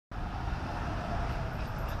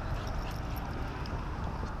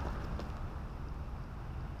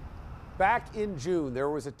Back in June,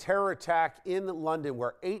 there was a terror attack in London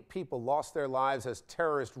where 8 people lost their lives as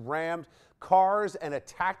terrorists rammed cars and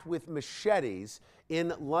attacked with machetes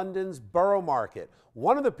in London's Borough Market.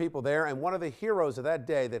 One of the people there and one of the heroes of that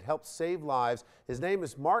day that helped save lives, his name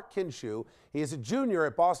is Mark Kinshu. He is a junior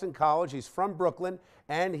at Boston College. He's from Brooklyn,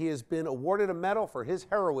 and he has been awarded a medal for his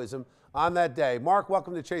heroism on that day. Mark,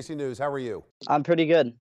 welcome to Chasing News. How are you? I'm pretty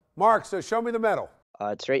good. Mark, so show me the medal.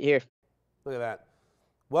 It's right here. Look at that.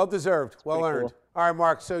 Well deserved, well earned. Cool. All right,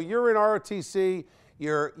 Mark, so you're in ROTC,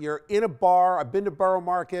 you're in a bar. I've been to Borough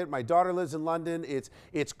Market. My daughter lives in London.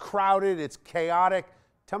 It's crowded, it's chaotic.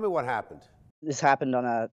 Tell me what happened. This happened on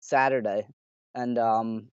a Saturday, and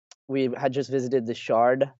we had just visited the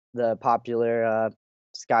Shard, the popular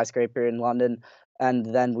skyscraper in London,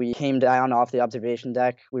 and then we came down off the observation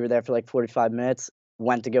deck. We were there for like 45 minutes,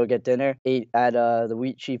 went to go get dinner, ate at the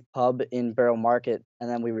Wheat Chief pub in Borough Market, and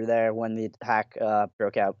then we were there when the attack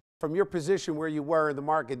broke out. From your position where you were in the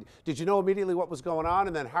market, did you know immediately what was going on,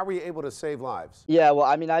 and then how were you able to save lives? Yeah, well,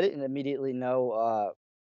 I mean, I didn't immediately know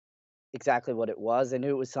exactly what it was. I knew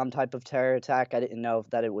it was some type of terror attack. I didn't know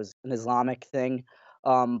that it was an Islamic thing,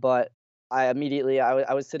 but I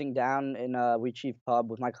was sitting down in a Wheat Chief pub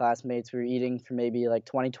with my classmates. We were eating for maybe like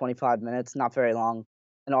 20, 25 minutes, not very long.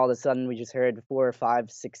 And all of a sudden, we just heard 4 or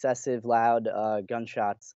 5 successive loud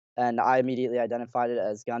gunshots. And I immediately identified it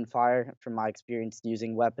as gunfire from my experience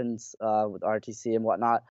using weapons with RTC and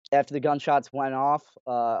whatnot. After the gunshots went off,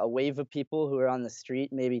 a wave of people who were on the street,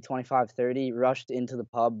 maybe 25, 30, rushed into the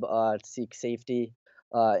pub to seek safety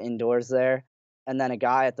indoors there. And then a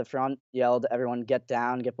guy at the front yelled, "Everyone get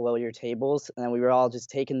down, get below your tables." And then we were all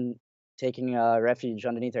just taking refuge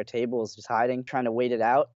underneath our tables, just hiding, trying to wait it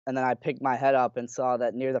out. And then I picked my head up and saw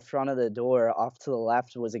that near the front of the door, off to the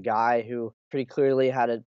left, was a guy who pretty clearly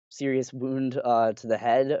had a serious wound to the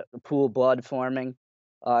head, a pool of blood forming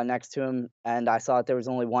next to him. And I saw that there was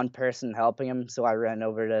only one person helping him, so I ran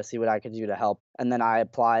over to see what I could do to help. And then I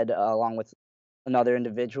applied, along with another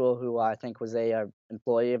individual who I think was a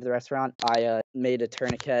employee of the restaurant. I made a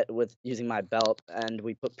tourniquet with using my belt, and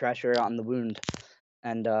we put pressure on the wound.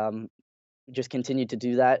 And just continued to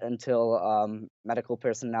do that until medical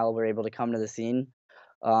personnel were able to come to the scene,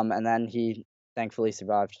 and then he thankfully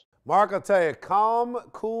survived. Mark, I'll tell you, calm,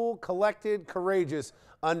 cool, collected, courageous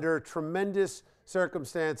under tremendous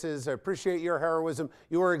circumstances. I appreciate your heroism.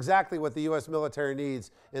 You are exactly what the U.S. military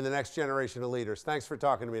needs in the next generation of leaders. Thanks for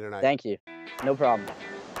talking to me tonight. Thank you. No problem.